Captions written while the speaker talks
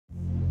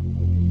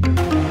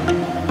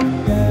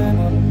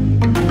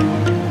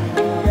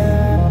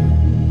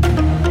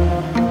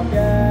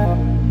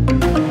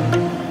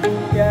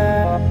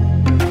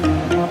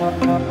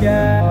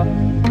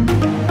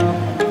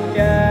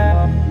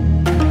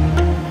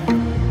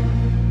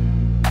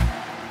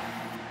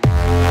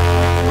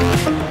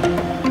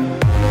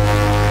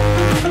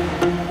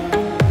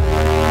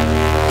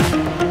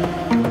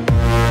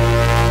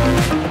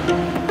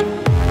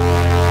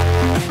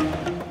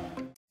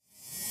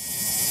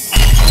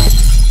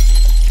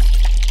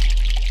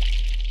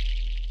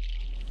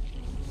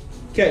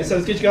Okay, so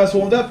let's get you guys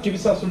warmed up, give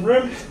yourself some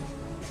room.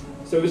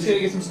 So we're just going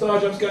to get some star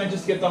jumps going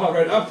just to get the heart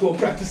rate up. We'll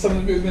practice some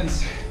of the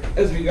movements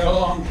as we go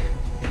along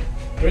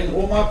during the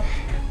warm up.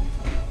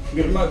 We're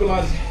going to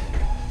mobilize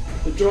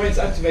the joints,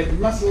 activate the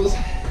muscles.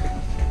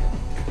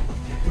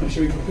 Make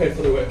sure we're prepared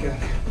for the workout.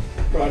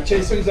 Right,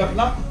 chest swings up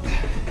and up.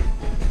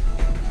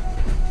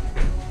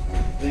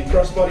 Then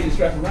cross body, just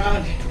wrap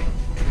around.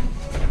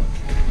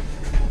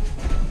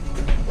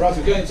 Right,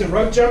 so we're going to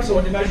rope jumps. So I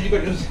want you to imagine you've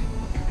got your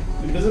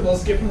invisible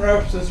skipping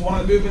rope. So it's one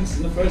of the movements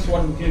in the first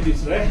one we're going to do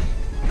today.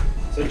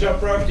 So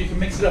jump rope, you can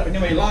mix it up any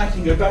way you like.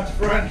 You can go back to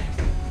front,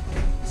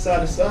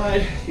 side to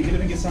side. You can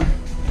even get some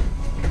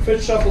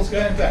foot shuffles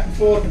going back and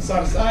forth and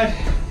side to side.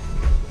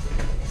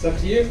 It's up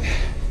to you.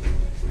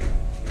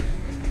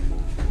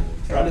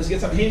 Right, let's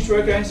get some hinge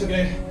work going. So we're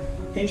going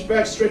to hinge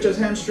back, stretch those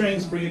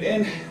hamstrings, bring it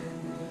in.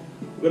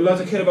 We've got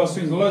loads of kettlebell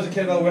swings, loads of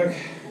kettlebell work.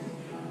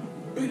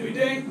 We're going to be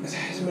doing. So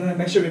we're going to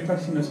make sure we're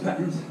practicing those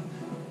patterns.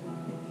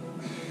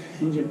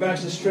 Hinge it back,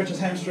 just stretch those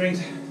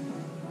hamstrings.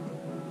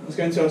 Let's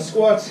go into our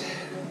squat.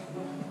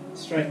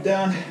 Straight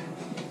down.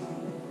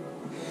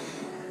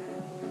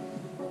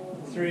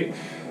 3,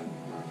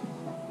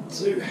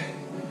 2,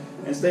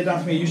 and stay down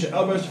for me. Use your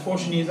elbows to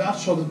force your knees out,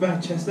 shoulders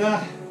back, chest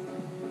out.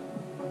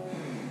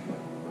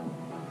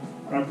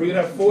 Right, bring it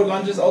up, forward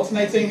lunges,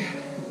 alternating.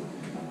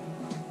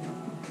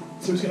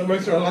 So we're just going to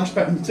work through our lunge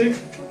pattern too.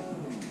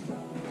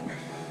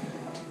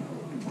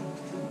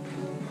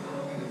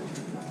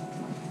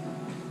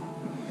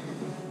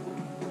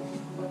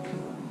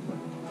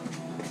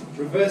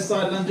 Reverse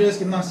side lunges,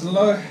 get nice and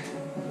low.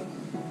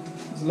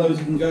 As low as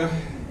you can go.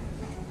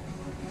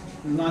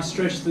 A nice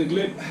stretch to the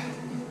glute.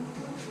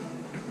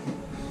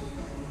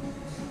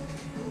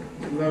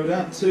 Lower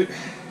down, 2,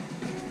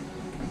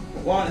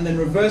 1, and then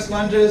reverse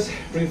lunges.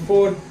 Bring it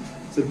forward.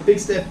 So big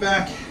step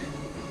back.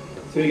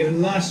 So you get a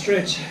nice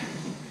stretch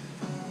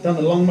down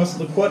the long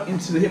muscle of the quad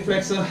into the hip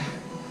flexor.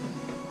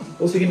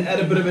 Also, you can add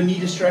a bit of a knee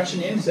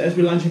distraction in. So as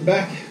we're lunging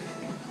back,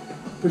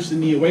 push the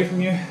knee away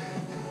from you,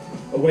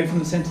 away from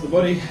the center of the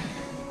body.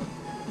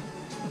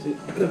 So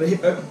a bit of a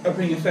hip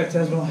opening effect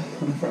as well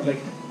on the front leg.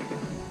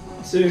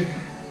 2,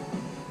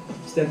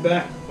 step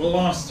back,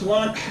 last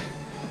 1.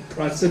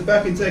 Right, sit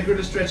back and take a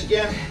little stretch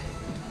again.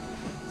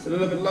 It's a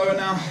little bit lower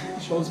now,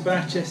 shoulders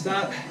back, chest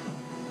out.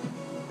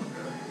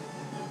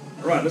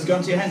 Right, let's go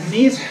onto your hands and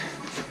knees.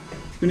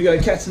 We're going to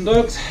go cats and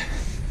dogs.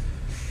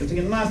 So take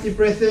a nice deep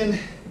breath in.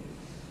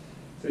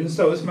 So you can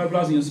start with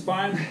mobilizing your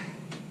spine.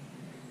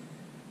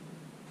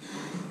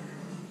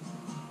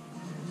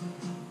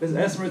 Let's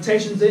add some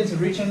rotations in, so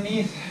reach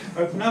underneath,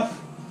 open up,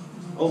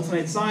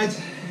 alternate sides.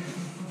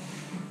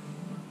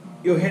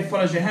 Your head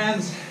follows your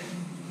hands.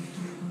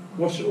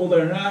 Wash it all the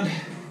way around.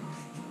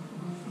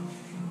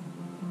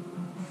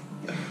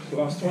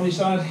 Last one each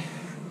side.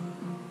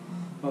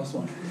 Last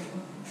one.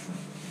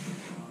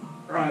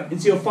 Right,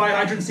 into your fire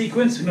hydrant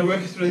sequence, we're going to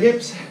work through the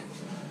hips.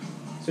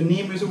 So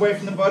knee moves away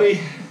from the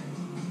body.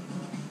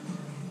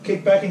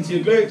 Kick back into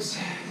your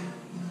glutes.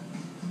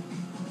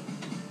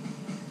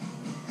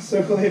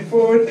 Circle hip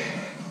forward,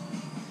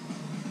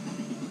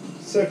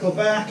 circle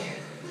back,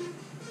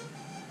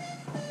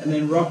 and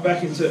then rock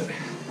back into it.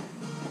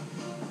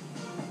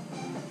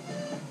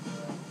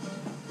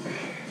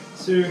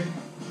 2,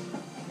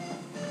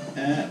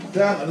 and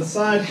down other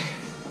side.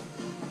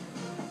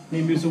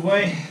 Knee moves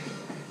away.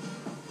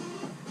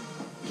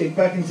 Kick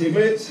back into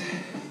your glutes.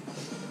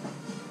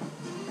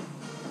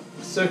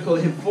 Circle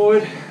hip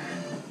forward.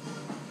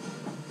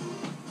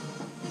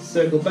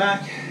 Circle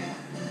back.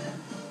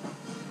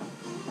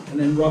 And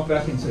then rock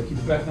back into it. Keep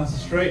the back nice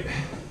and straight.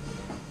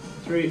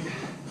 3,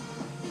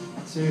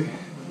 2,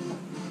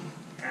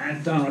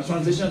 and down. Right,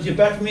 transition onto your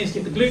back for me. Let's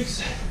keep the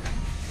glutes.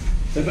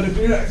 So a bit of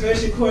glute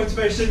activation, core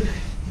activation,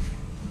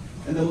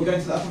 and then we'll go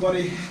into the upper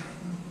body.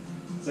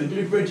 So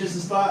glute bridges to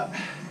start.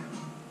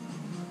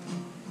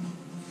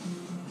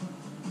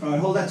 Alright,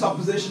 hold that top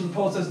position,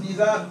 pulse those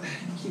knees out.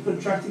 Keep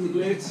contracting the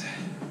glutes.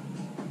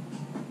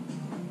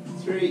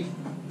 3,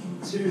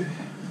 2,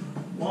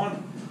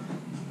 1.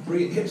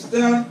 Bring your hips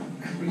down.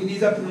 Bring your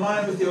knees up in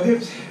line with your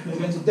hips. We're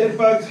going to dead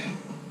bugs.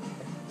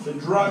 So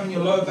driving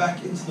your lower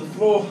back into the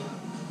floor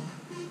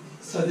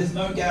so there's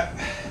no gap.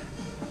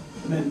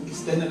 And then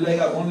extend the leg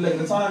out one leg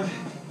at a time.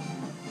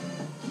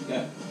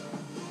 Okay.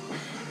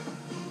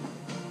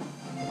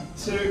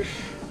 2,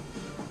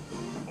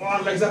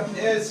 1, legs up in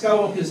the air,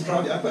 skull walkers,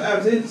 drive your upper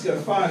abs in. Let's go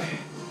 5,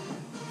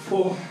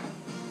 4,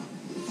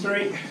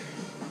 3,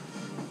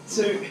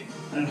 2,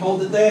 and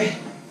hold it there.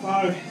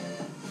 5,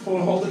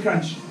 4, hold the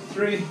crunch.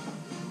 3,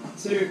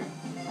 2,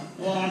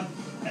 1,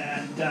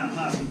 and down.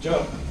 Nice, good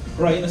job.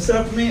 Right, you're gonna sit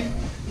up for me.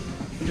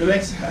 Put your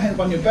legs, hands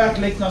on your back,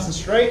 legs nice and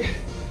straight.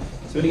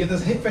 So we're gonna get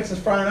this hip flexors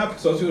firing up,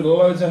 because obviously we've got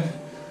loads of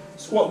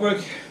squat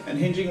work and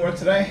hinging work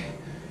today.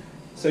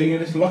 So you're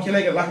gonna just lock your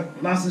leg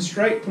up nice and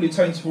straight, pull your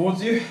toe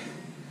towards you.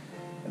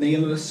 And then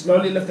you're gonna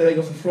slowly lift the leg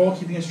off the floor,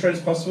 keeping it as straight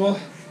as possible.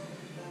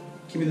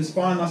 Keeping the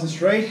spine nice and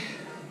straight.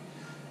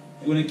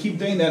 We're gonna keep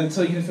doing that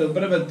until you can feel a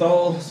bit of a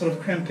dull, sort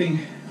of cramping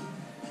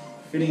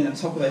feeling at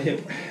the top of the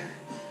hip.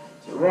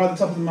 So right at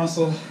the top of the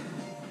muscle,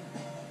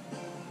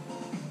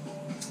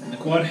 the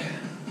quad.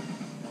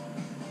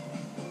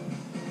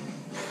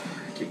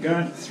 Keep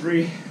going.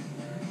 3.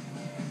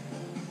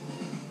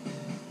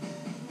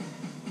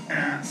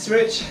 And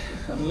switch.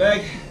 Other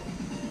leg.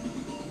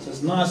 So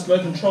it's nice, slow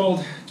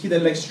controlled. Keep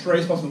that leg straight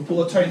as possible.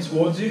 Pull the toe in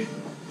towards you.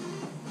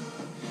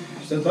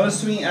 So it's not a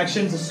swinging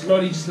action, it's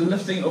slowly just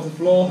lifting it off the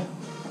floor,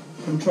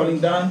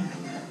 controlling down.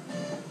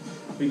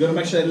 But you've got to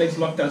make sure that leg's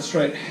locked out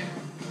straight.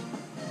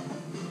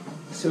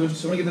 So we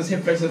just want to get this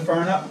hip flexor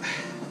far up.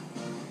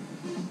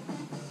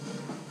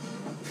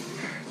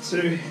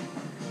 2,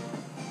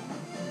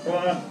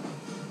 1,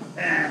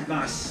 and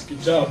nice,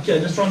 good job. Okay,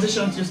 just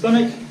transition onto your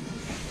stomach.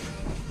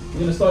 We're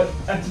going to start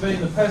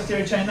activating the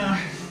posterior chain now.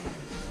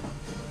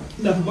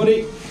 Upper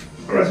body.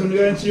 Alright, so we're going to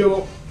go into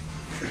your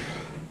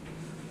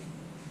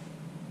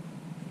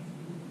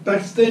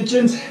back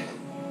extensions,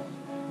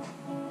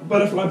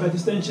 butterfly back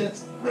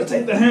extensions.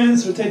 Rotate the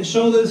hands, rotate the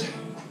shoulders.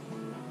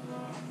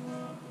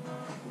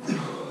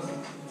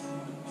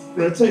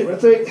 Rotate,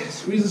 rotate,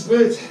 squeeze the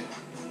glutes.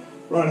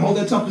 Right, hold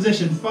that top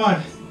position.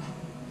 5,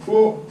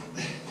 4,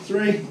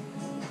 3,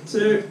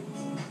 2,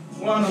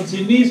 1. Onto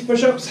your knees,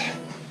 push-ups.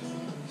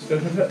 Just go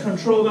to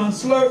control down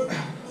slow.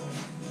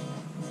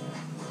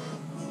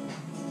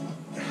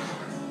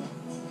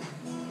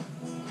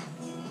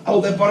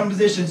 Hold that bottom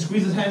position,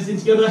 squeeze the hands in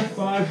together.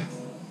 5,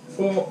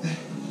 4,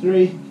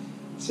 3,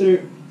 2,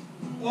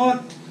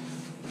 1.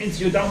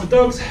 Into your downward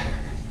dogs.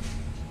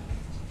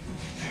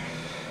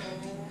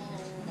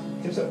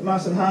 Hips up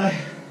nice and high.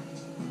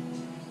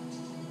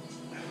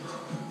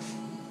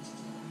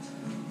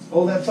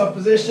 Hold that top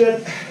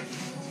position.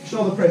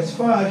 Shoulder press.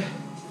 5,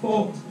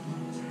 4,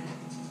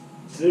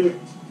 2,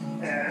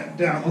 and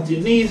down onto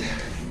your knees.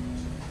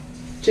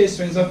 Chest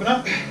swings up and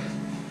up.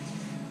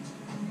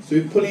 So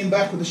we're pulling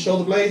back with the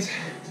shoulder blades.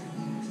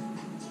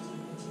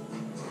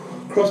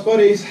 Cross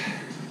bodies.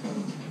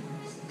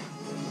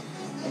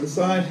 Other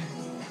side.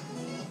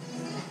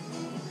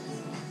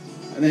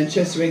 And then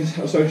chest swings,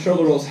 oh sorry,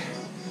 shoulder rolls.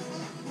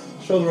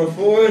 Shoulder roll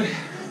forward.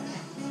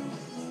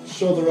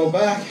 Shoulder roll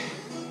back.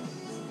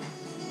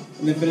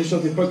 And then finish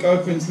off your book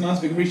opens, nice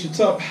big reach the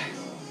top.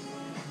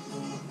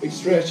 Big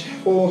stretch.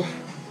 4,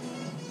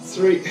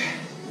 3,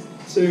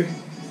 2,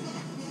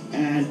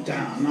 and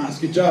down. Nice,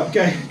 good job.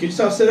 Okay, get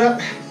yourself set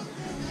up.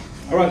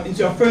 Alright,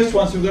 into our first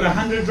one, so we've got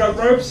 100 jump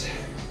ropes.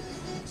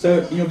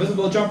 So in your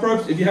visible jump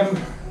ropes, if you have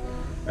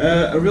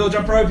a real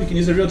jump rope, you can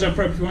use a real jump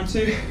rope if you want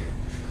to.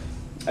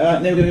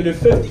 And then we're going to do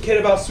 50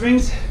 kettlebell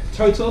swings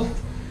total.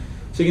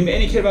 So it can be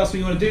any kettlebell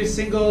swing you want to do,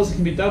 singles, it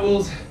can be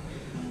doubles,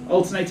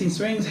 alternating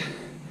swings.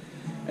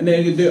 And then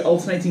we're going to do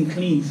alternating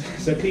cleans.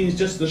 So cleans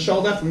just the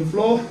shoulder from the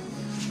floor,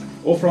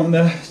 or from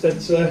the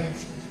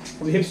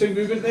hip swing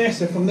movement there.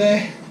 So from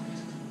there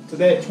to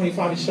there,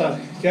 25 each side,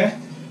 okay?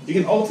 You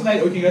can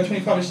alternate or you can go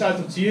 25 each side,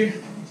 up to you.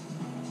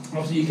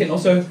 Obviously you can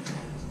also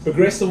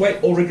progress the weight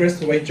or regress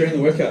the weight during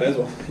the workout as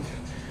well,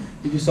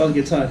 if you start to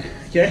get tired,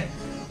 okay?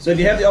 So if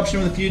you have the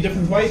option with a few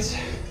different weights,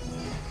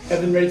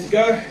 have them ready to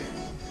go.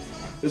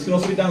 This can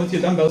also be done with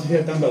your dumbbells if you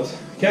have dumbbells,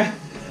 okay?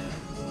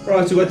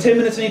 Right, so we've got 10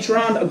 minutes in each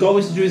round. Our goal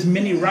is to do as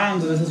many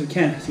rounds of this as we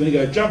can. So we're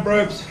going to go jump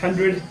ropes,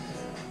 100,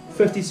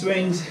 50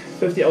 swings,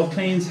 50 alt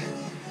cleans.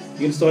 You're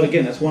going to start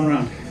again, that's one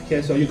round.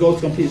 Okay, so your goal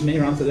is to complete as many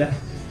rounds of that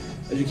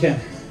as you can.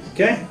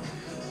 Okay,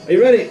 are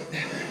you ready?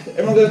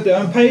 Everyone goes at their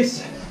own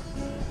pace.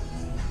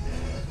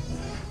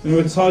 And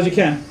work as hard as you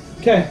can.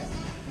 Okay,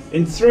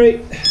 in 3,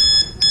 2,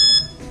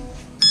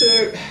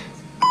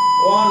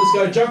 1, let's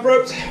go jump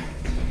ropes.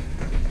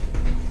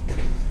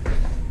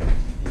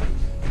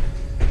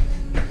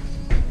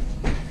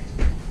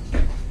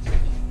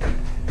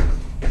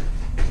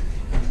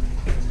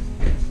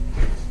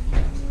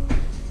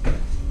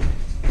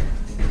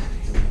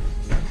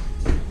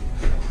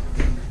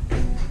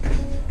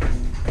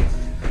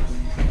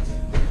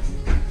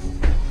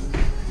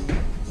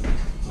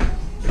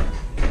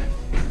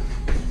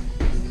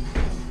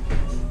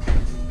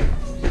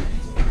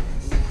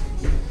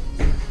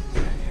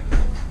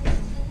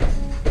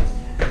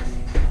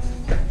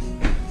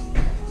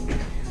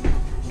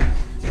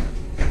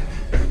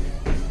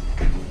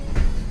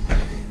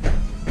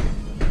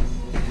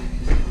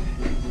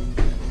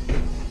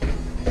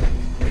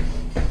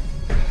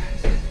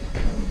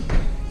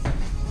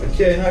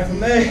 Okay, now from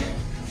there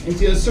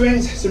into your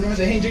swings. So remember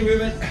the hinging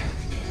movement.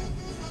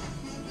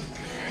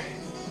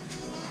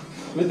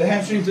 Let the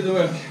hamstring do the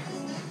work.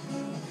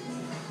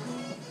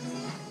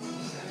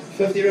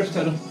 50 reps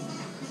total.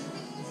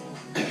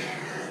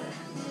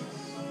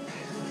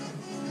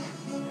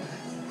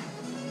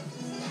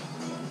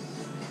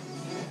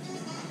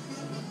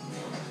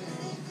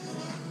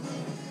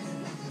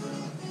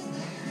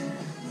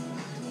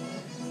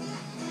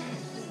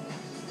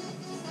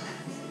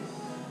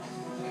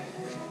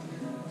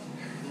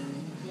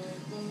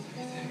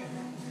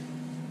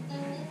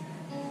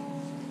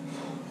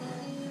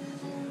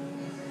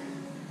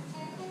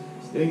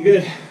 Doing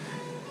good.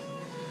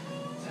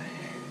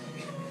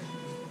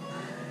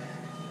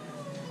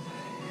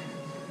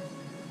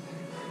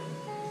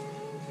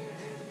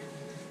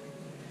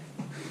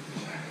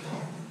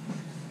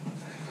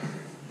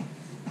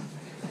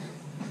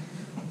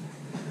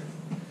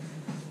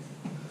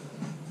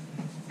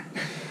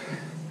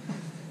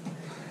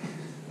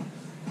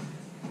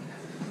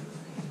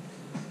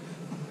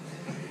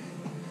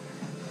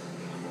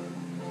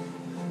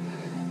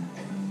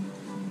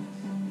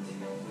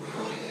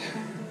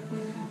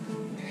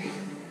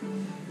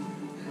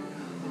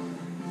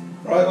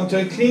 Right,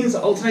 onto cleans,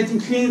 alternating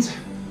cleans,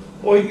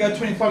 or you can go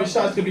 25 shots,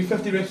 it's going to be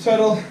 50 reps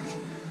total.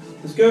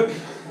 Let's go.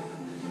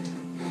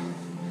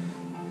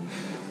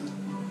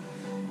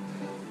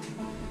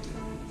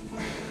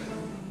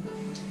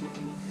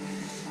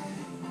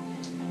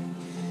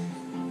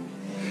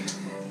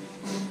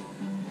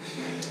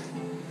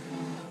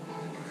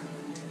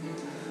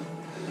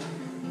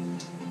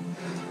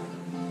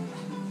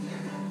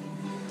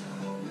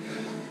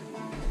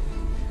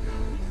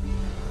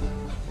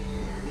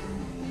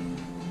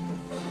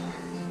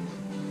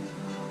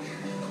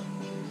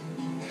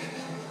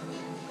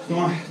 Come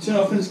on, turn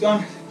off and it's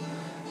gone.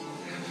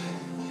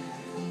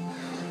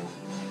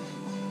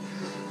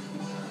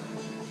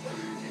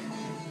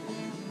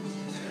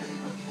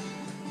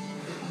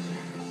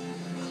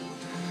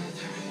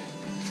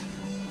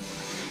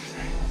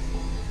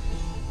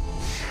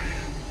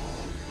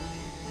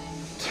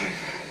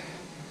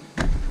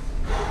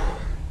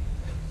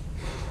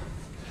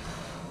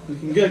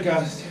 Looking good,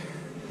 guys.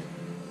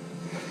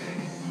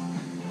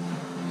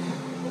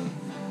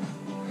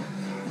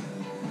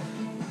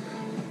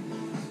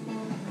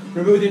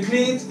 Remove your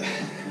cleans,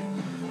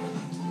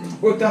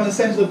 work down the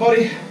center of the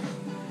body.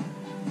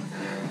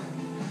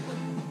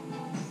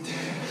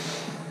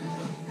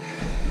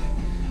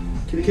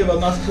 Keep the kettlebell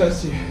nice and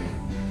close to you.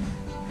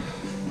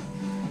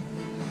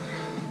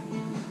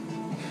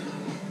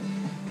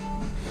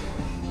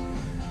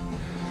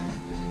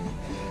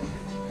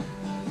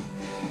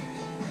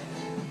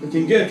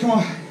 Looking good, come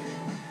on.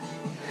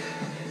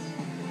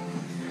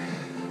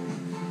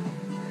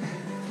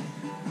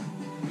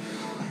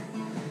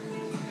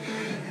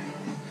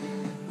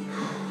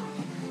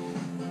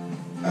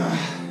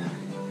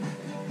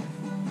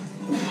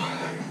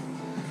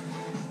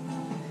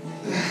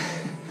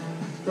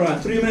 Right,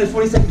 3 minutes,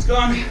 40 seconds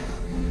gone.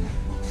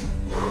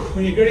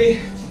 When you're ready,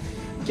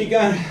 keep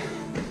going.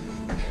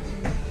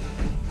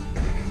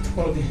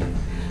 Quality.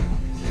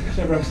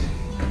 Step reps.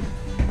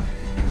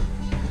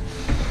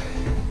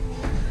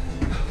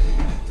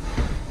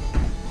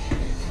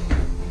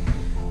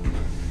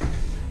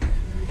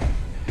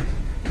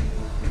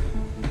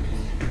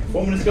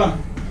 Four minutes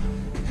gone.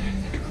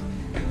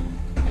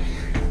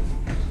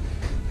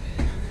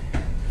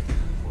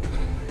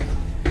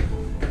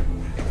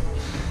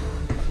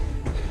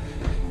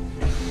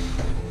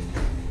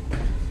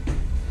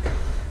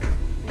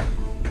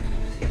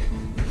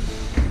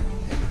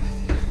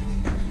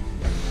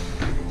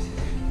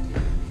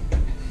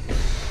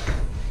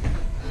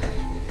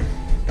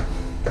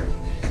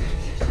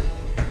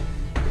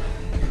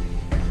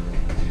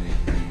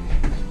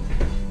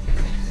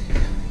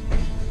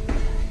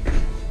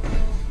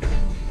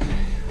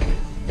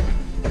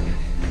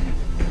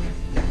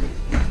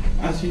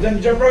 So you've done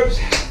your jump ropes,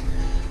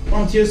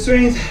 onto your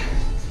swings,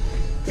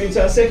 going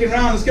into our second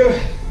round, let's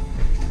go.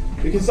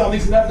 We can start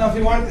mixing it up now if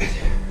you want.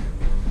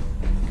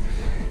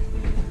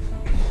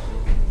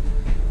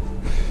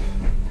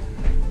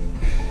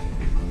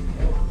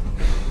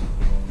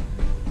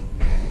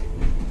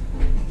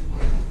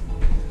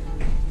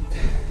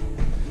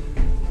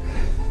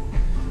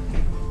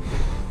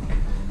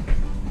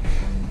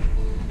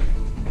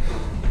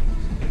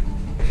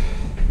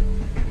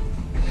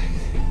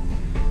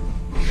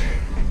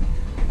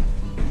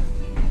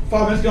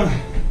 Five minutes gone.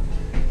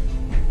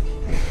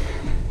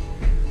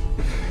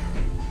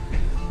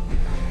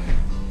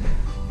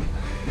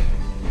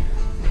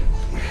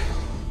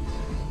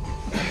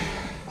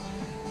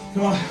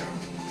 Come on.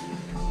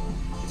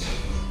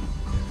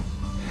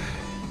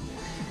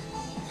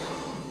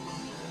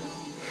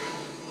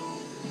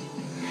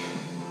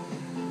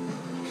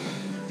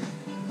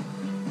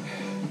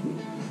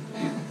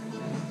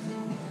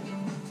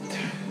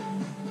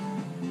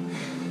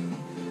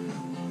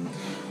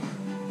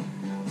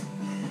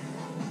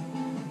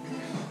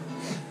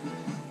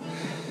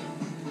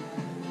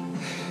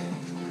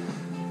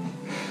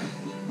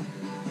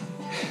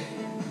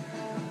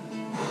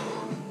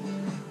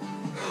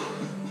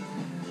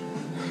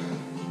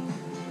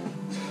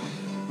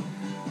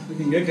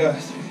 Looking good,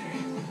 guys.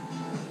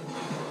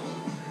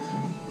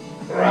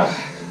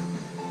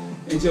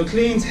 Into your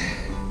cleans.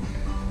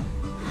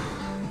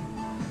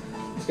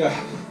 Let's go.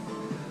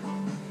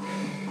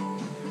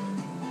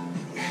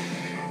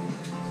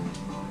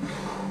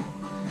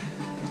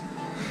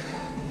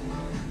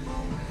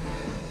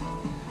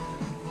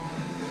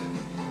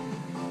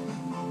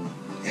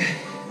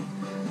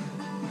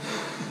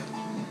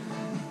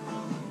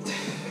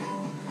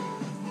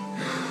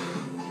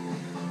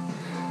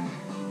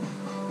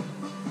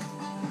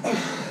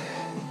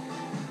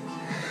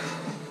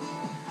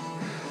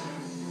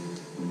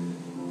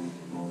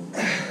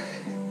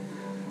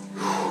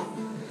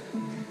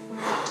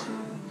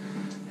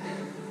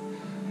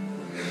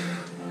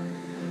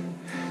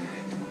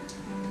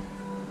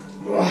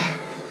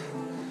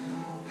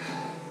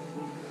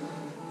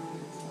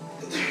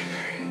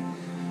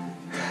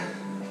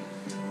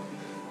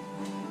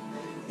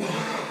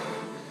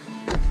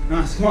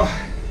 Nice, come on.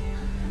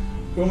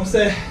 We're almost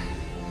there.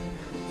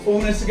 4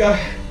 minutes to go.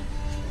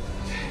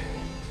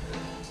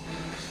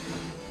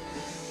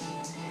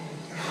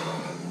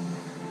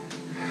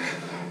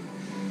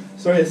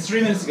 Sorry, it's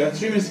 3 minutes ago,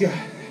 3 minutes ago.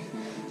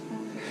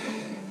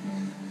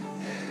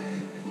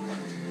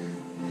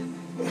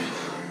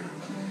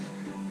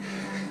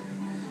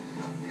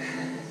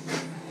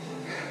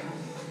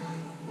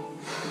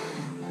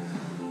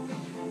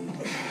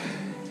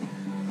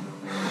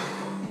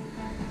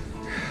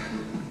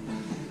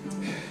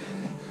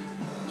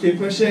 Keep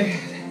pushing.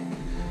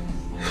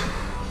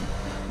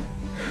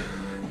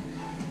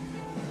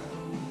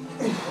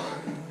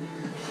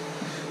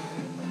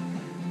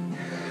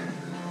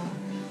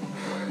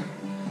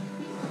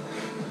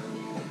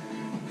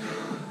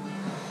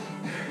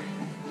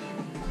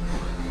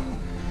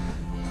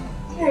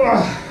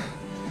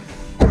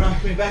 Right,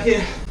 coming back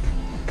in.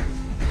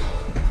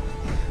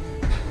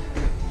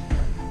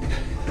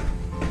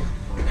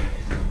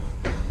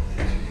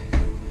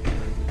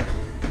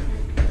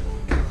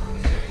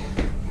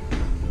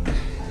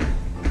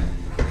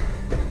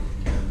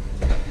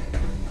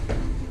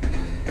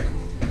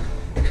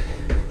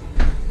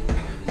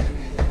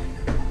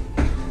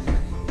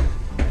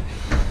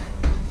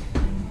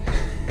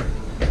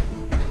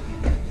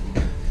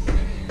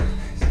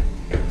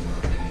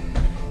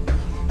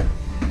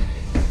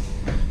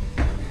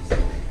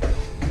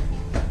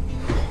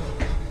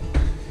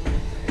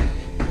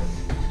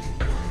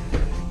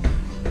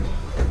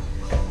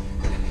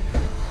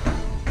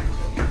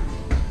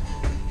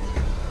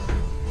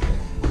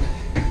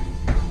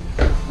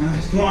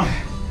 Nice, come on.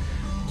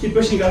 Keep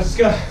pushing, guys, let's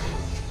go.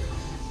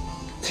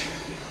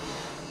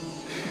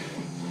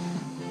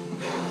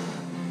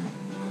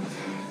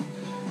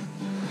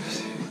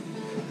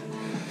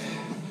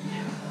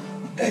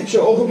 Hey,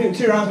 sure, all complete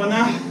 2 rounds by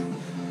now.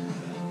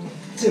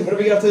 So whatever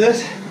we get after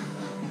this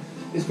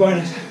is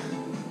bonus.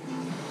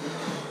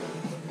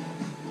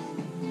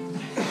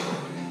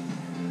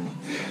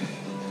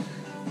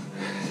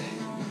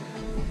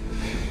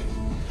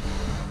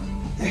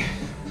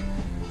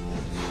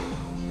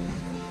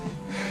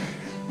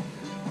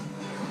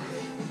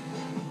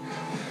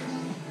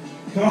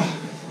 Come on.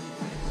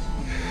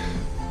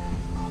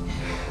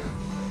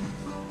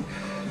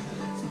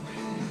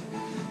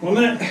 One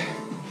minute.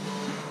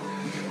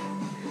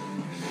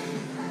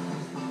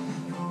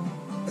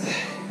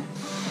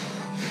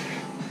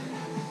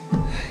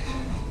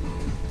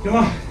 Come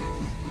on.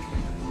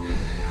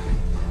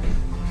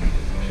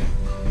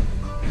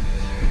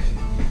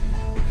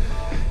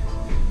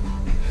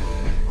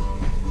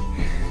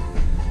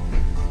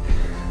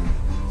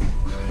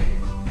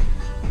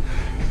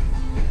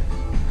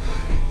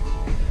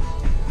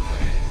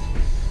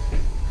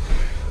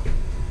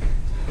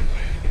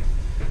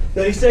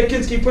 Thirty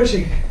seconds, keep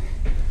pushing.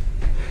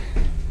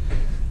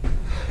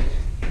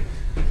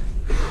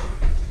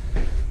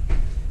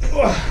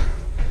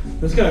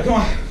 Let's go, come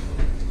on.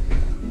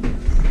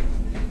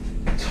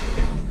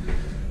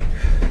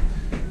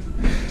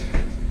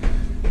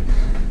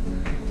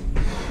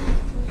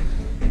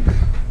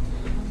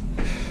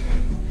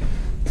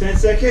 Ten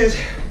seconds.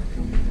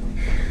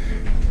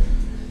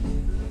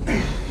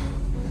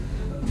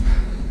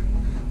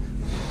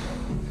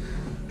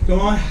 Come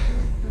on.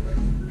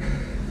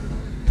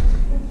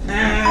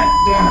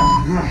 And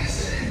down.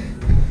 Nice.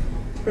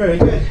 Very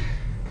good.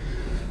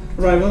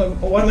 Right,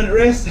 1 minute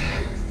rest.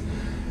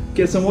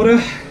 Get some water.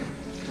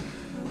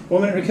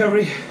 1 minute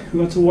recovery. We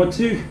go to WOD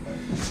 2.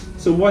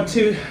 So WOD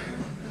 2,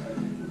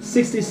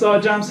 60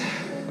 side jumps.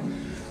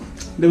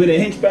 Then we're going to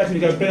hinge back and we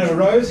go bend over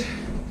rows.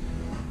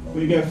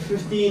 We go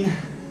 15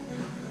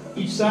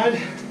 each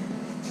side.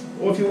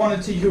 Or if you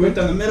wanted to, you could work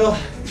down the middle.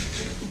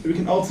 We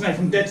can alternate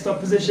from dead stop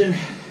position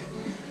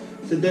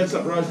to dead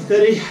stop rows to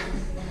 30.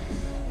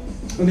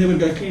 And then we'll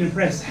go clean and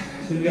press.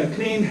 So we go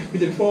clean, we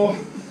did 4,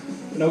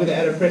 and now we're going to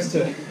add a press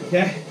to it,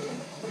 okay?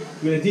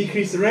 We're going to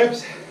decrease the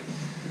reps.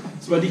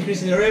 So by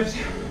decreasing the reps,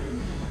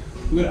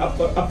 we're going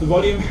to up the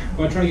volume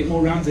by trying to get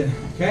more rounds in,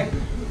 okay?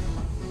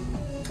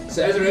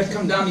 So as the reps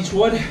come down each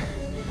WOD,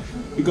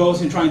 your goal is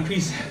to try and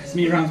increase as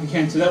many rounds as we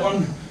can. So that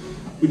one,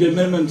 we did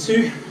minimum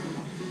 2. Now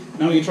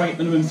we're going to try and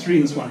get minimum 3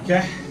 in this one,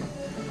 okay?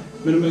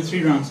 Minimum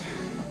 3 rounds.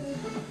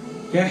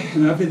 Okay,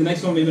 and then hopefully the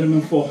next one will be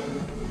minimum 4.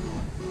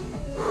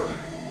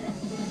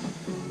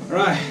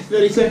 Alright,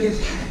 30 seconds.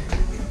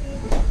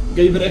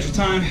 Give you a bit extra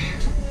time.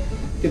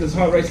 Get those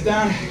heart rates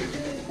down.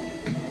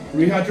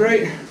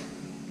 Rehydrate.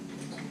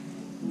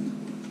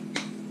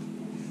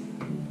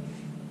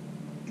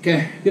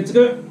 Okay, good to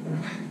go.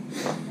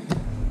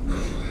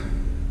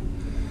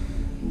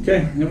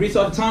 Okay, now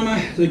restart the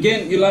timer. So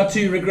again, you're allowed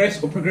to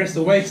regress or progress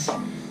the weights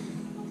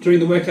during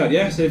the workout,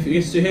 yeah? So if it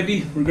gets too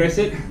heavy, regress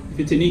it. If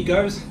your technique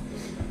goes.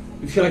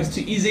 If you feel like it's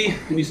too easy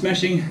and you're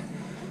smashing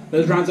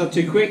those rounds up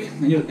too quick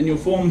and your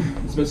form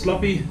is a bit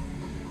sloppy,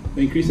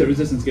 we increase that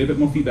resistance, get a bit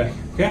more feedback,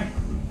 okay?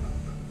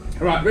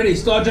 Alright, ready,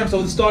 star jump. So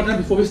with the star jump,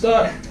 before we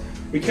start,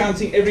 we're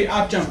counting every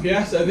out jump,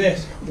 yeah? So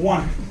this,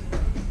 1,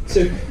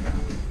 2,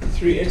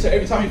 3, so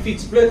every time your feet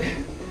split,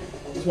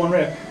 it's 1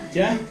 rep,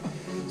 yeah?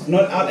 So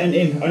not out and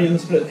in, only on the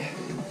split.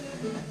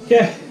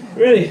 Okay,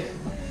 ready?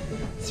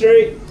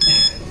 3,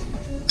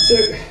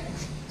 2,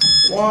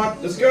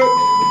 1, let's go.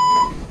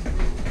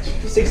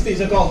 60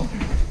 is a goal.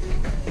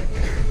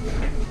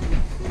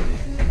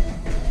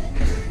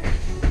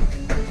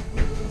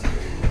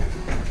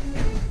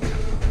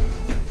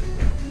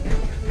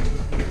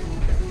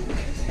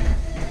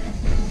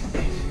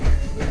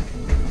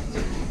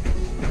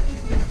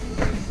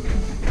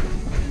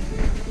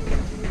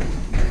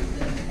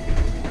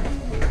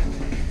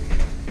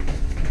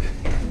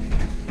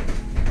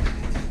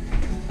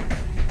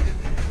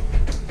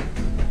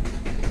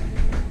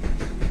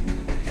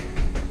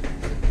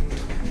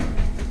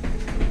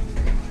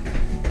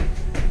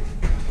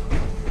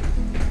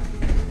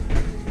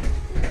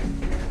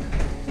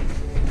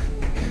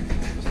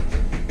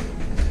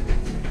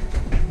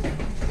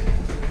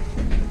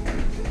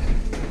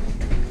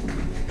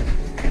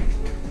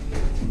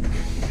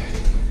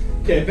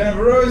 Okay, bend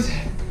over rows.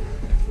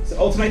 So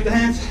alternate the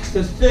hands.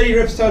 So 30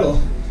 reps total.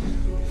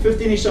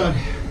 15 each side.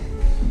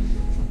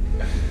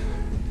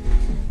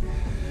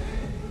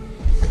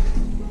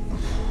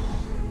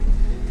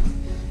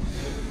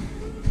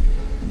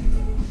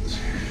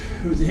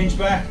 Move the hinge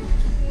back.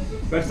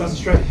 Back nice and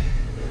straight.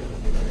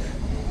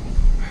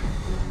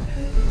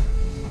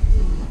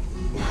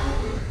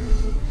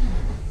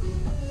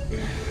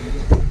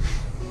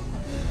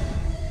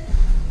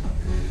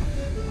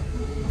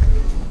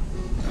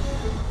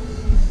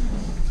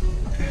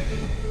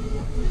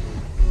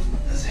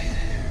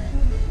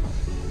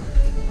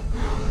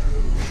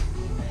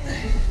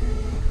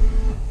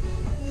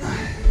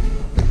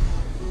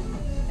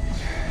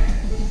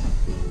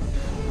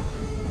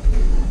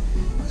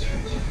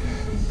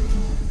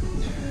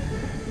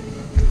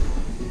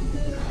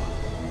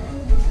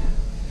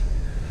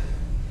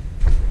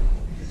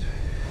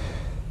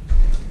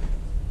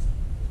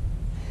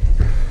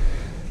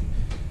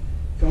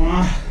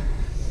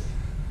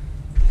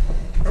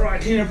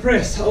 Clean and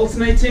press,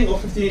 alternating or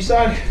 15 each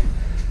side.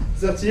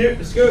 It's up to you,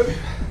 let's go.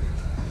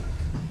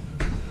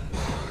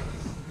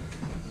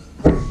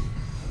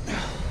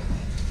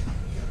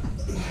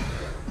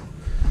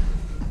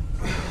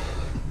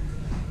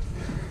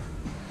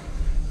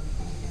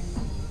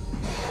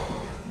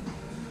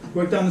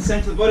 Work down the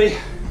center of the body.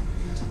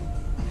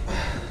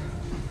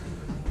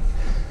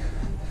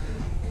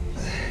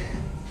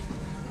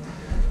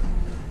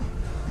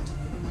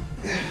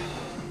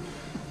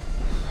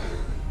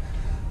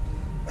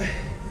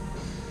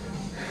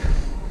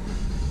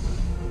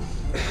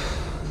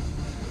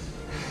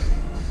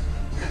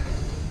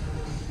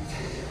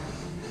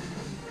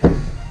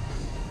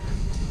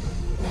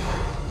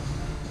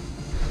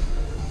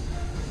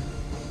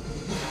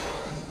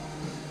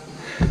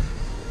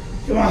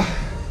 Come on,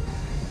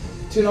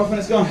 2.5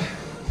 minutes gone.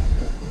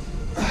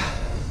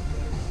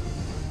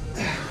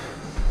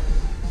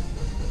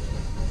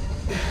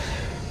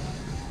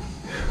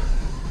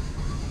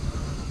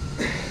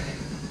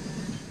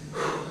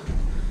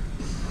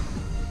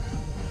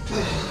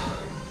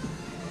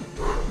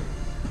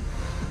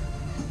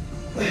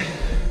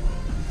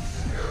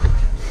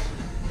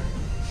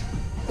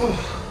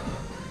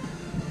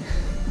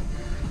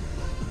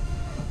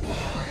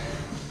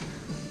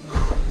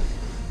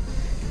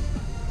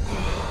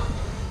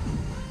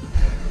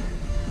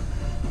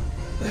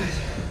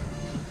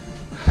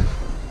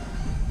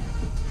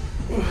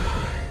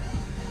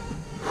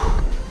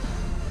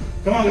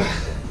 Come on,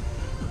 guys.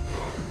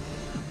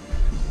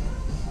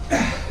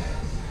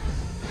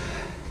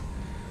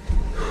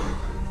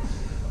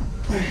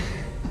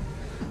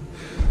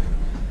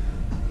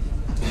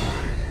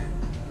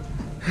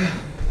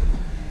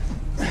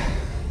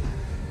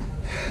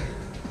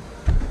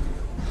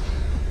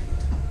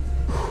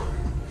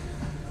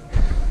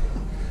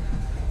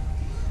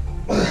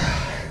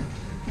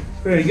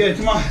 Very good,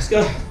 come on, let's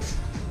go.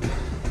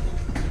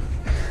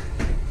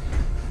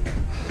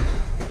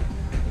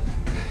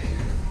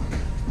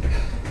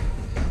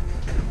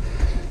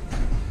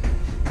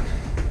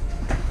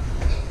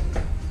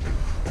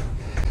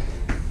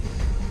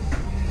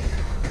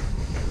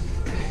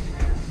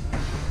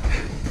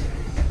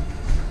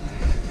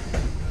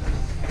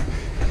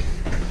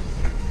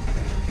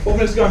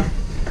 Let's go.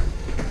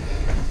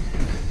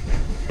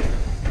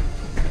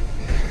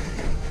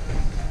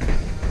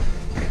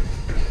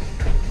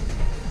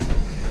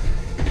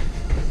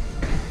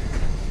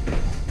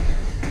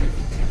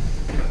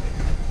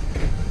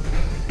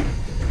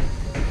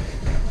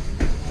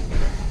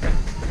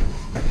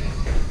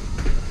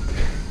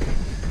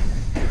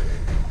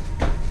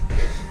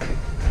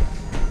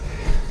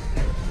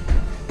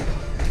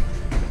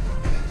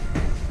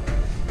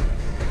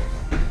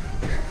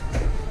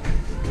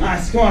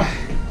 Nice, come on.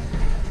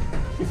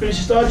 You finish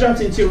your star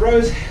jumps into your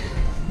rows.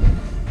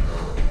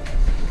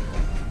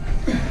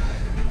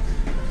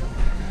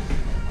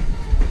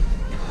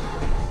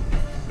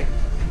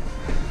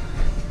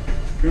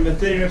 Remember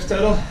 30 reps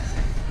total.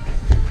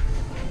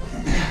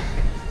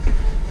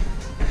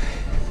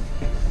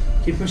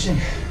 Keep pushing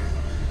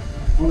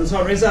on the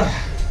top, raise up.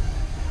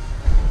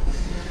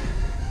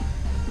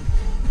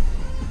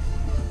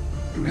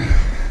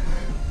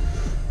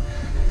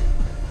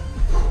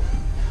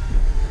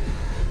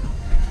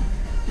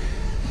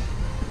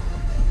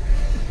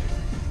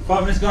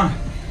 Five minutes gone.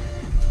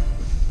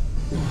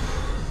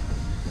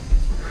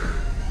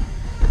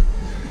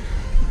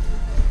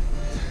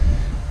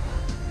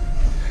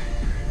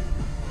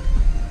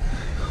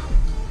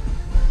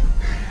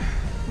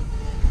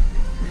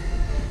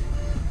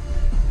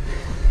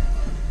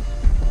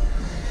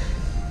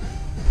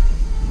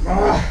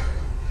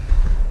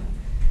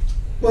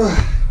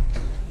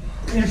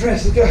 Clean and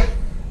press, let's go.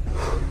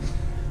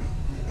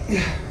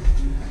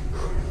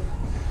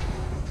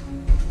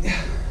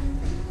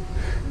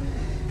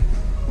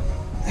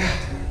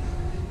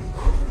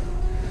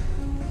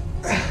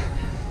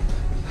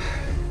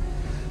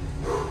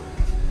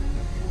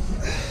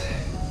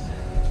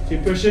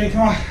 Keep pushing,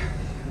 come on.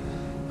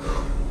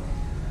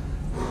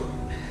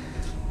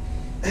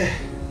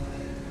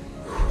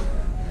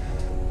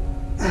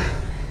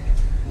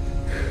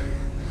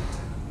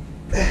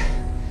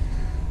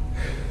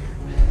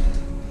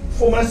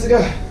 4 minutes to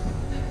go.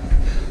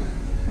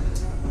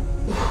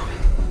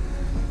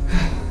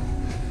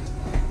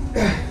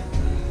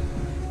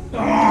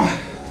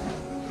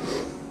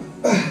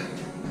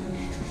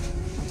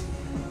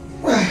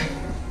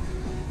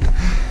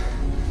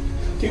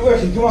 Keep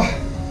working, come on.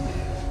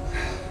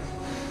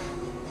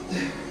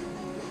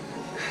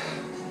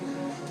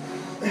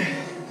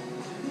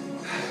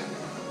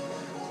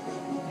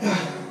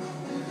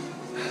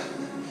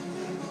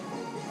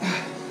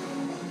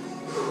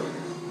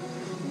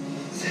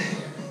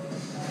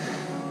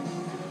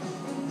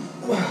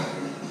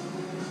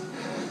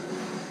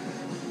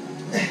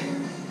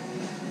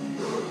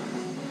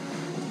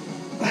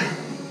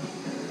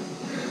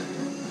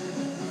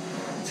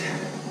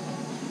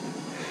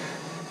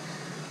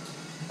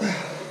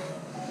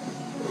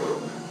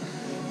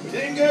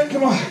 Doing good,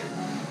 come on.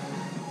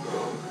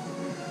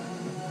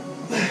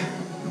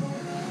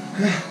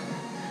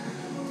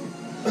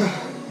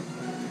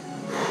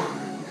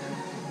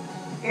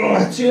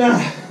 Oh, 2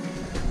 down.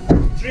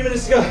 3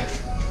 minutes to go.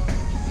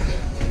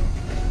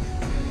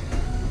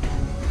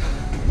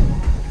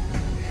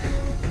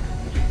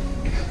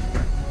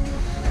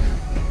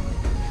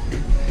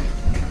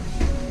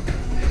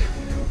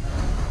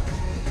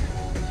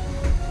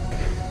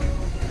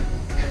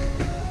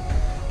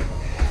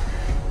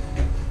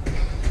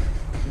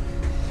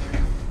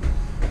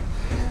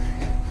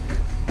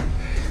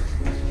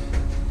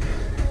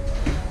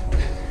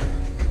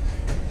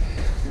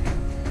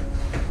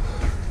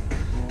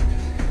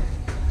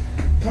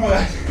 Come on,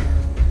 guys.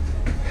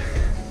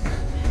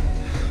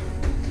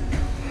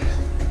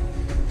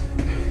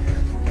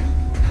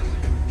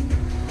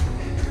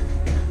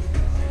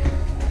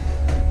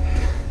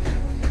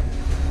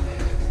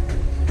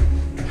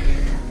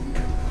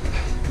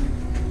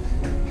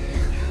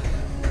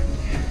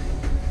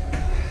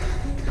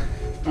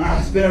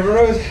 Spin over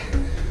rows.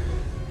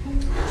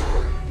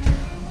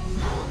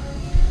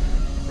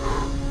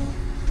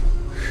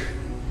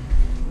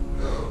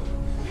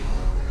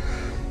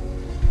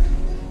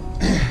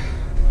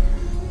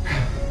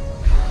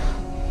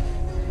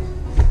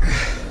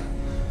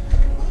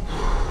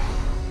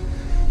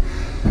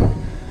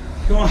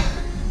 Come on.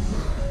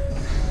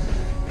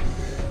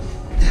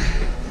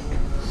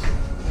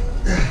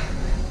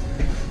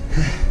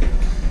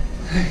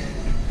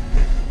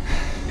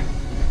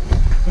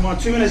 Come on,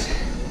 2 minutes.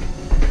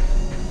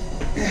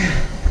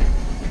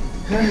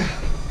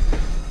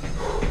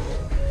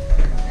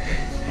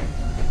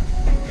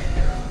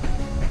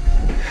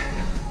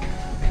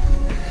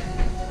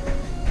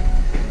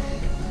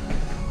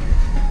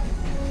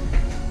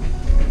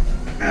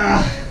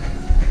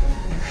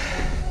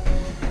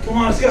 Come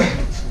on, let's go.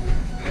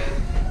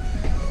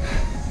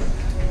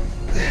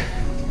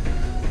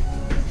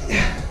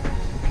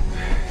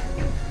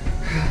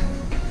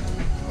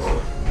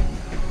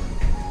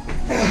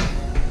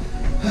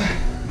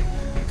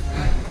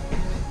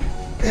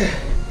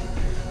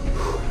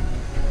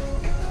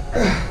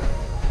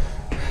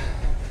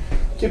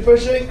 Keep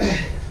pushing.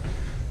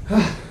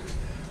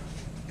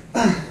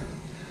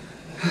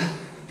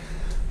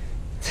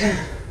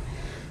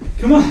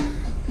 Come on.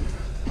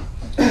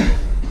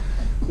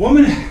 1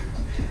 minute.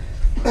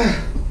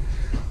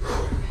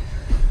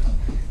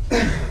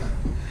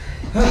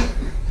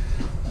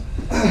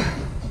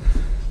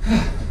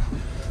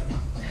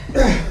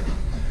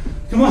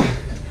 Come on.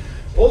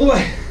 All the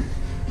way.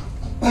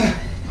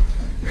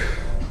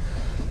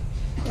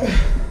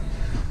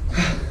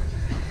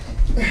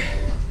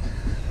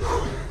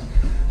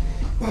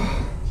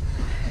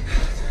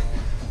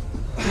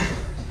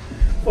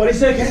 Forty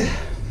seconds.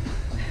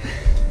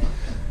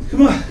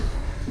 Come on.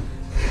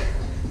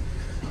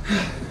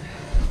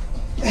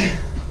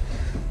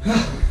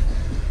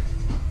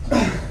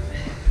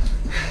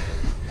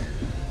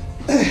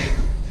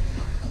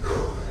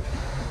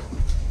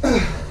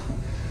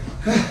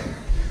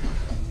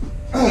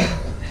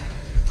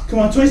 Come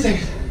on, 20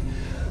 seconds.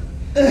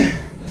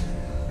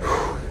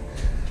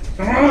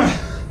 Come on.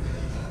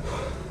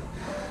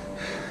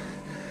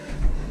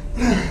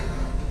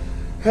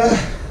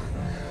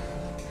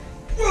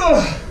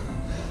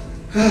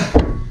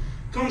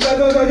 Come on,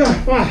 go.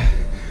 5,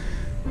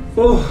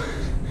 4,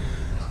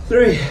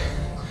 3,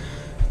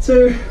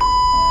 2,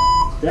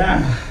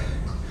 down.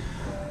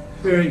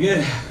 Very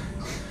good.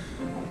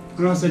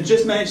 And also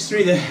just managed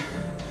 3 there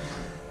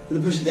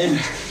with the push at the end.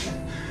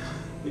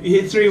 If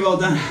you hit 3, well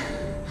done.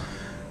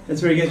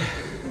 That's very good.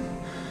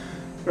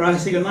 Right,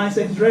 so you got 9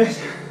 seconds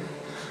rest.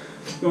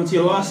 Go on to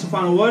your last and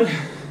final WOD.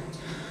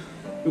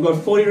 We've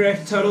got 40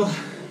 reps total.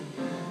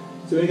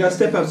 So we're gonna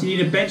step up. So you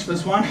need a bench for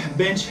this one, a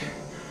bench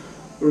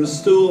or a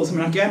stool or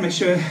something like that. Make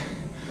sure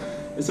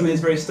it's something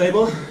that's very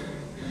stable.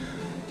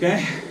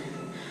 Okay.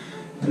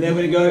 And then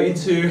we're gonna go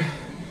into,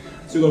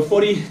 so we've got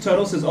 40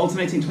 total, so it's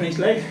alternating 20 each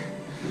leg.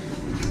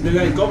 Then we're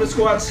going to goblet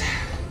squats,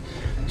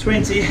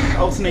 20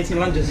 alternating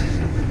lunges.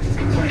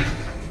 20.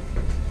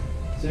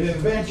 So we have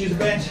a bench, use a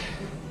bench.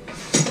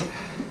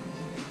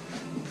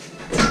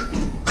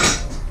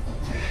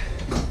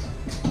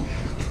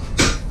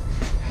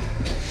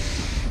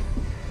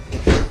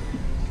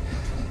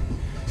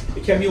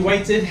 It can be a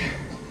weighted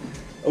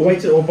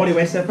or body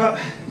weight step up.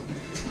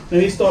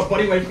 Maybe start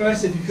body weight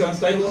first if you feel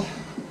unstable.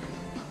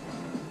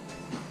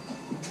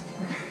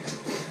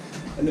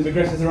 And then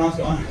progress as the rounds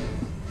go on.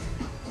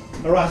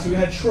 Alright, so we're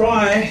going to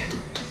try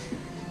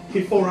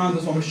hit 4 rounds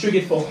this one. We should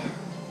get 4.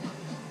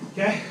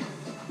 Okay?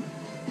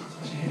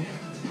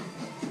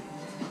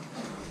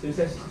 Do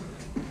this.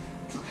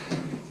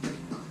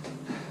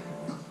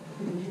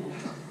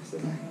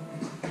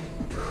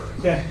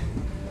 Okay.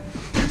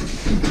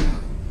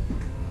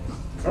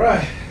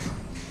 Alright.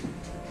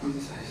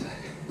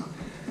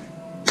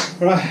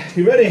 Alright,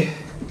 you ready?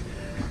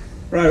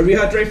 Right,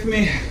 rehydrate for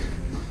me.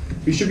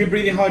 You should be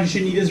breathing hard, you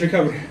should need this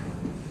recovery.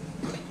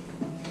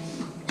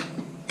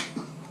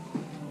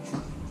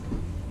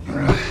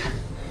 Alright.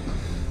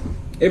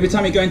 Every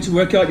time you're going to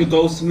work out, your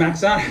goal is to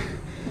max out.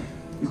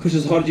 You push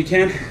as hard as you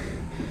can.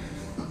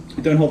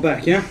 You don't hold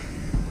back, yeah?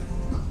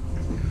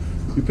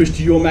 You push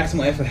to your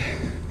maximal effort.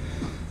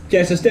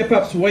 Okay, so step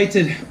ups,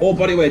 weighted or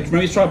body weight.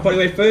 Remember to try body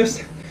weight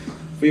first.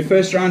 For your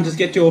first round, just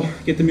get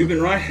the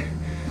movement right.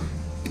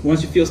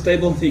 Once you feel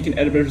stable, then you can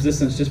add a bit of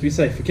resistance, just be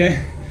safe,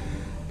 okay?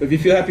 But if you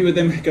feel happy with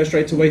them, go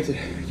straight to weighted,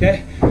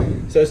 okay?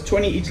 So it's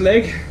 20 each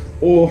leg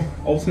or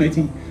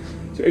alternating.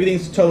 So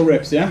everything's total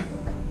reps, yeah?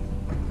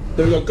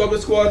 Then we've got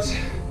goblet squats,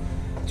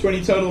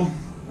 20 total,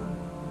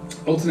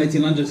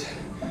 alternating lunges.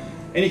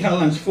 Any kind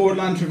of lunge, forward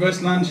lunge,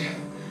 reverse lunge,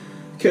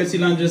 curtsy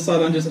lunges, side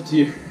lunges, up to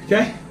you,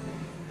 okay?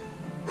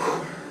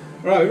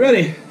 Right, we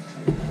ready?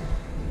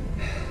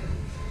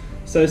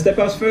 So step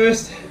ups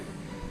first.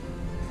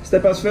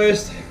 Step ups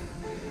first.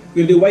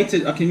 We're gonna do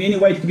weighted. I can be any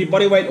weight. It can be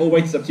body weight or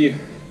weights. Up to you.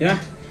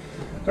 Yeah.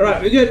 All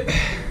right, we're good.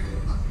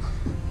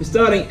 We're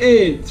starting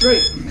in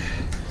 3,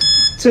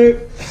 2,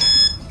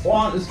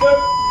 1. Let's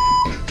go.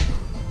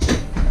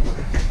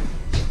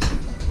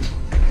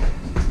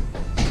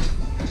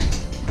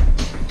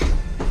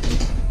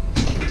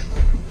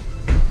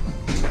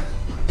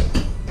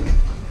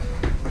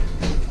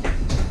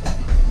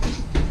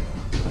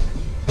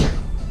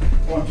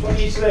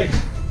 Each leg.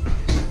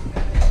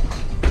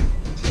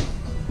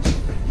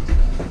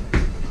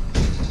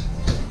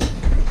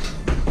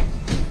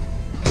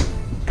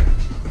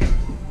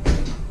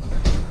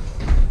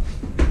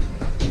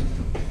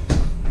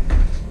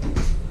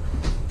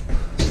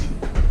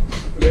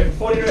 We're going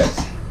 40 reps.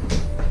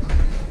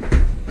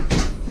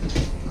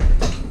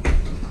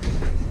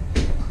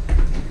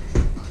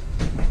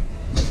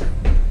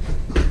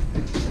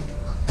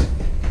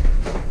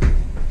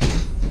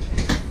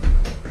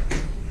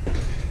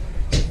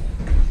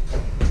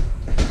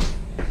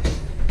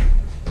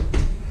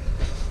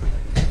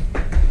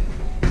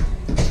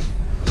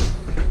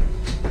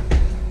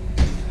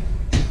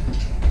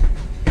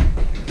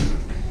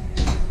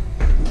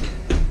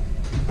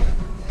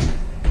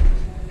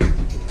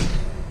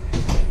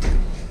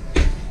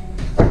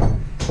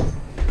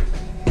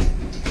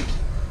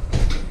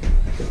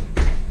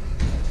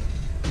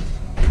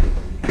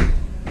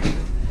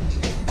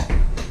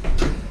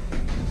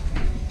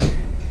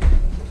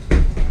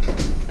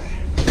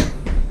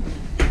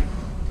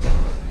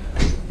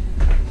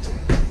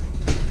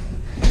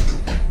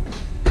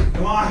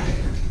 Come on.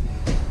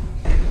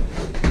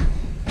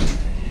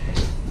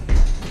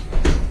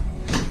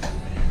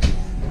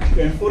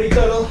 Going 40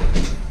 total.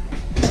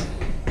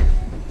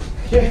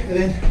 Okay, and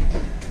then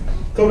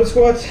goblet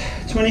squats,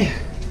 20.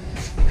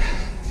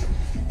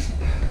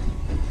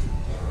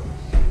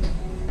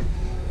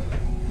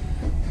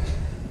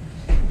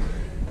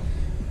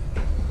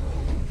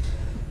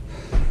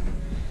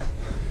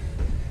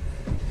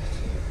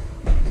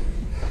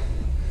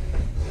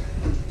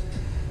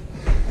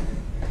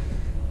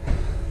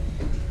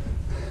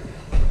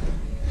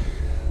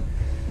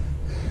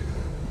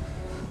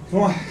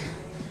 Come on.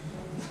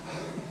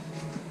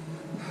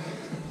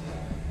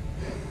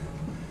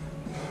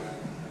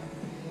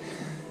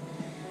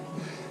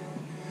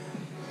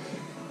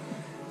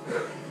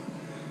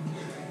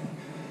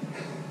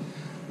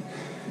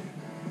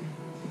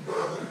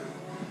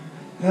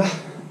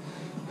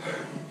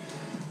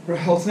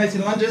 Right,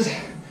 alternating lunges.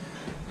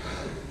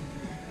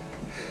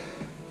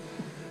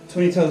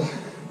 20 total.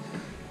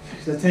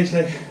 So 10 each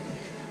leg.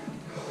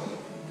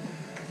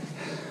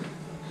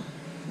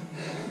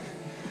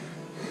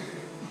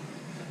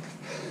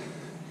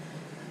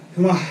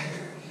 Come on.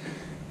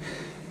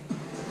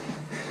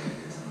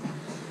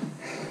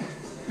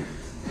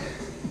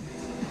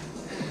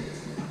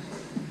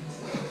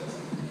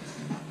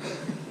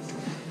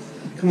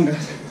 Come on,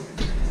 guys.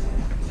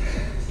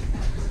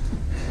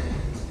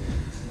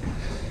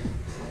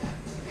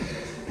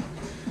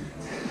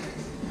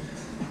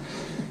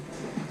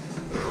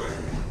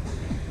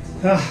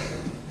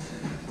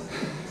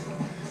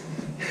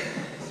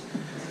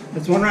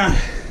 That's one round.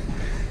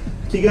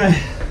 Keep going.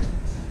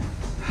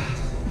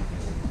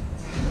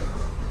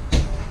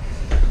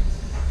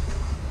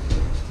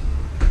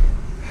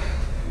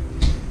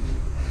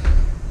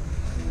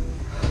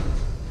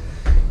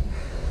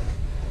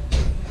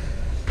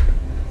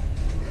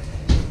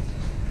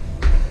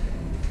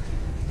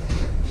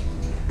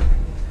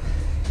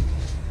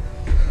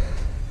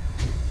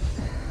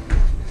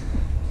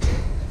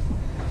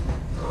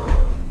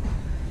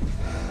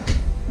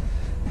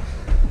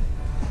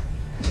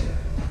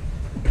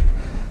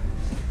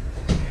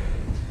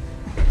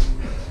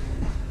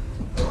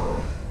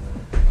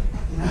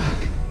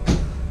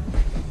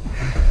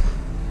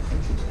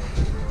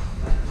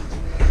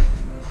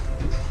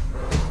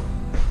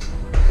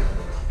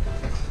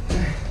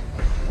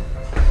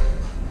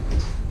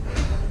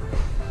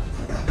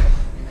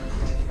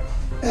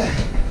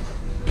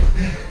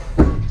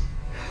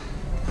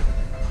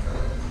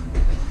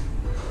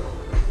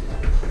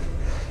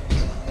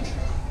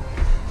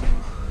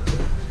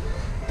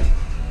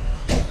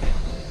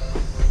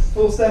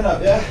 Full stand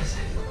up, yeah?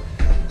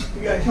 Here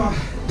we go, come on.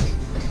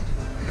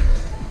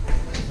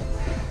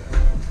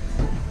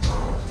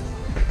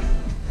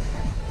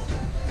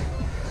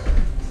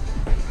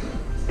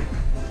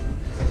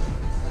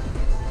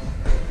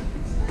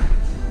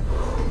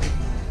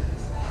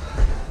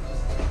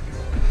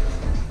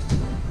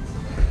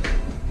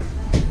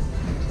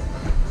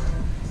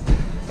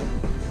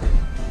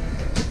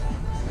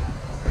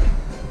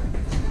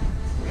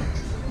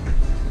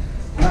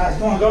 Alright,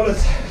 come on, go,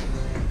 let's.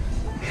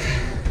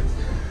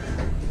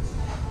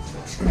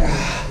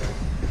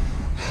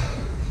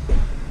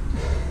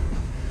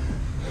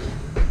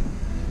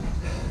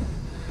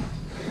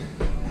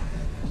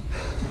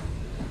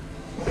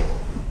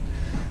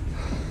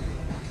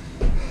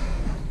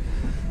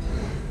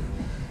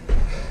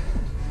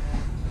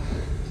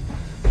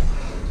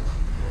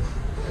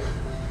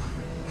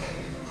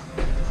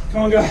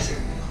 Come on, guys.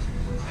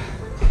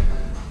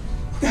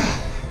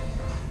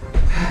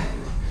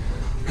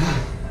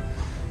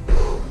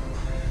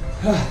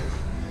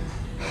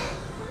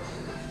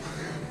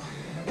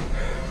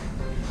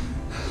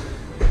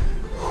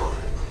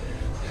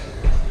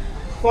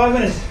 5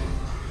 minutes.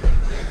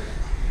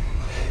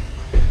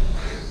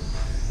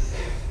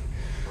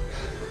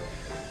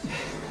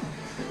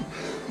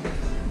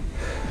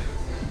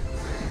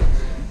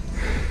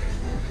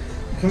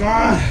 Come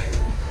on.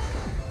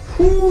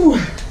 Whew.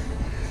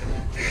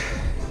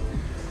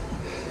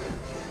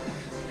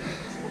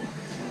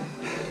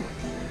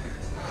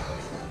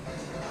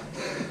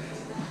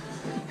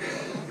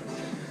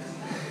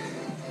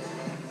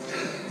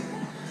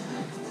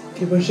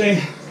 Keep pushing.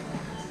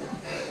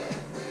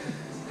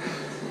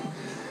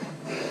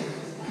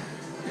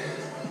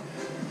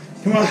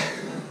 Come on.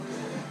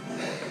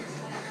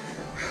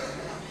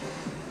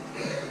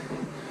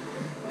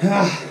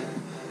 Ah.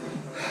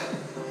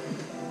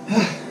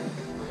 Ah.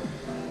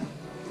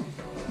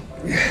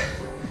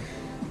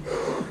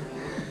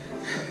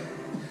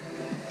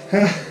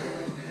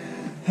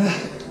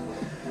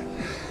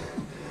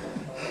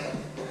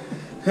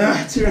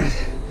 Ah. 2 rounds.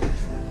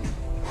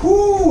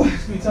 Whoo!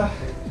 It's gonna be tough.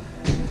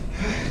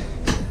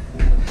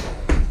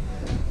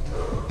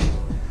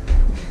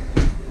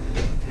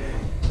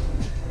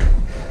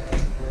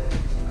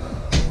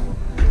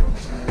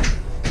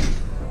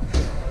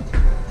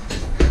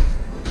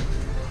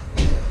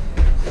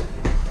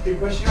 Keep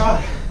pushing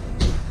on.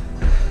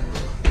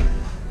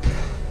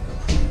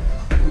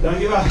 Don't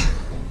give up.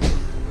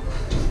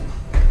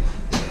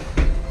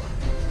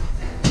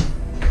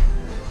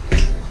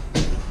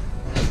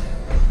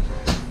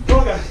 Come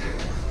on, guys.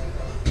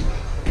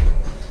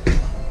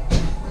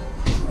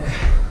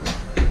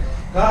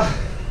 Ah.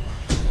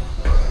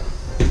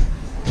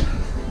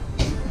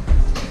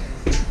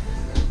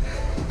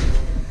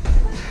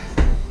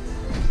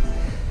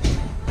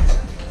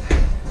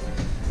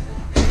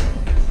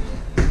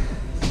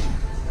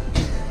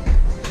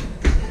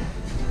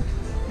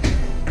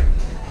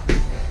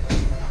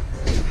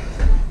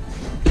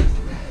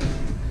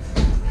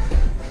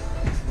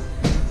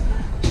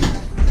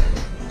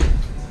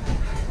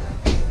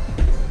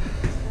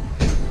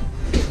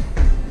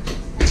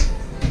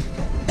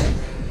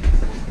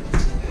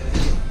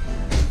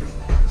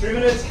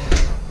 Minutes.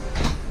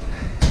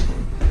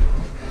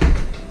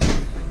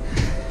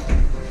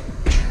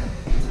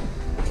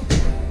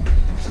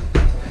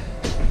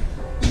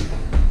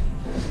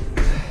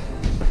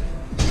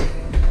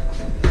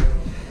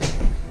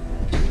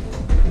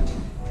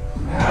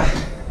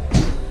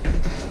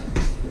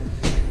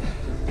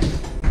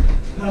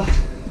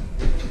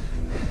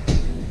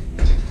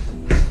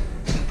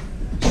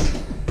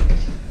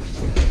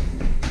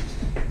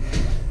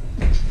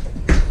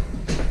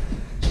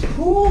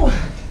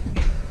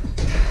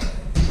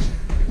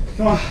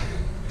 Come on,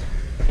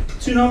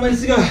 2 more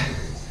minutes to go.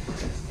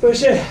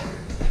 Push it.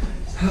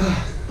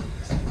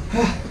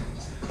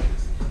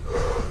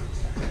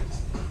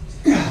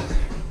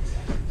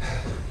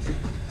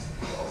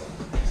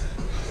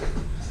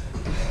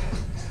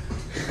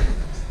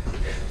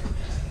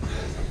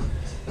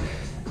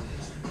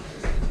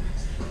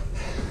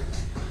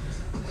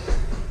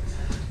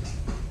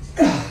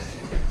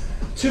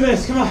 Two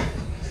minutes, come on.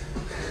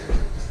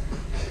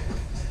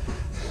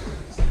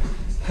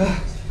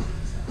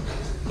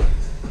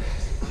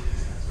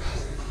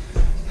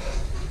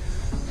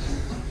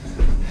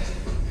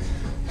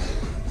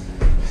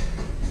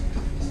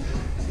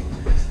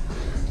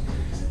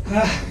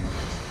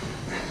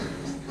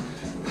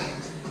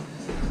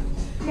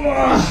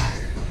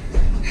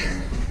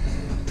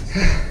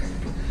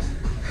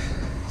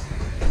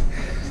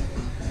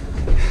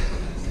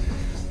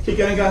 Keep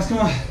going, guys, come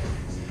on.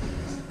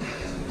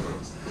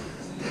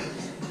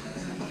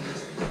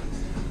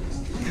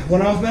 One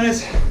and a half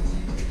minutes.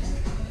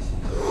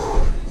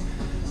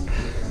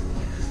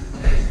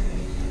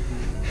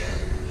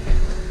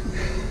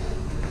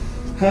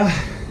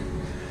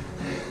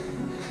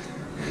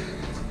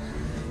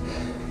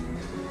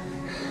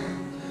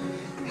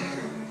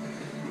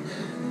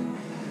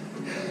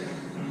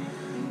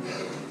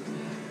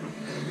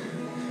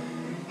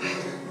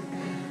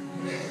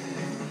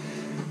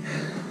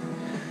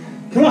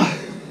 Come on.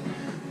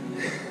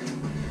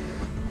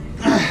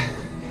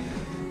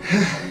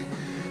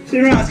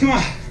 2 rounds, come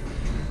on.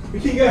 We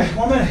keep going,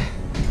 1 minute.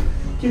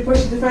 Keep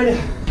pushing to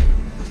failure.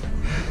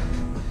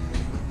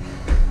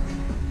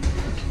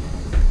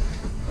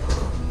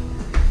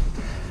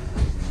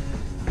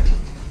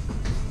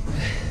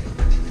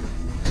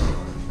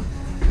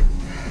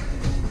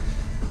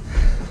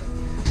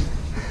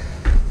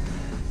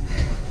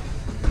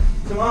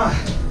 Come on.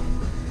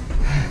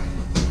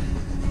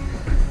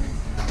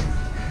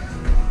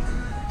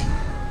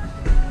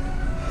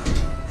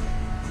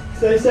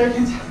 30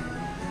 seconds.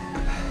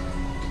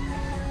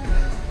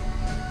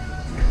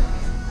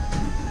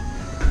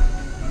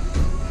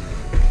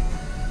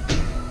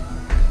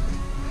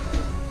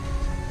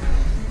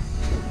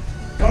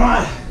 Come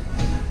on.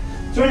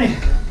 20.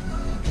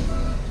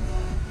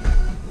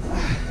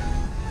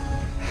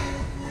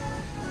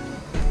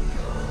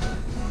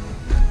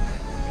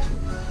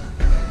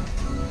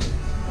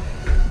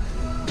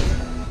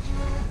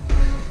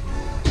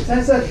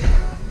 Ten seconds.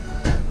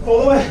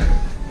 All the way.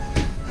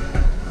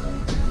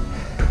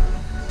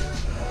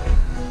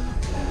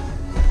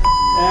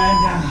 And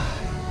down.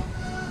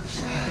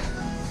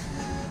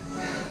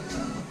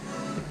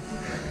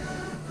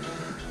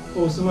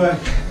 Awesome work.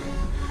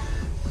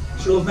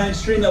 Should have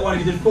mainstreamed that one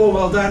if you did 4,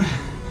 well done.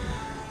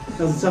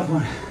 That was a tough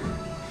one.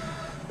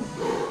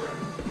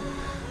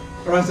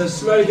 Alright, so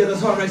slowly get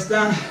those heart rates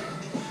down.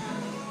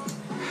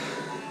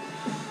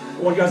 I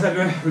want you guys to have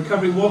your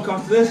recovery walk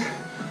after this.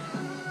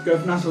 Go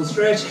for a nice little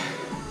stretch.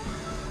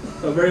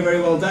 So very, very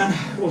well done.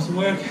 Awesome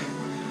work.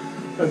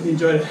 Hope you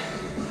enjoyed it.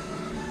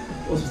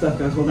 Awesome stuff,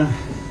 guys. Well done.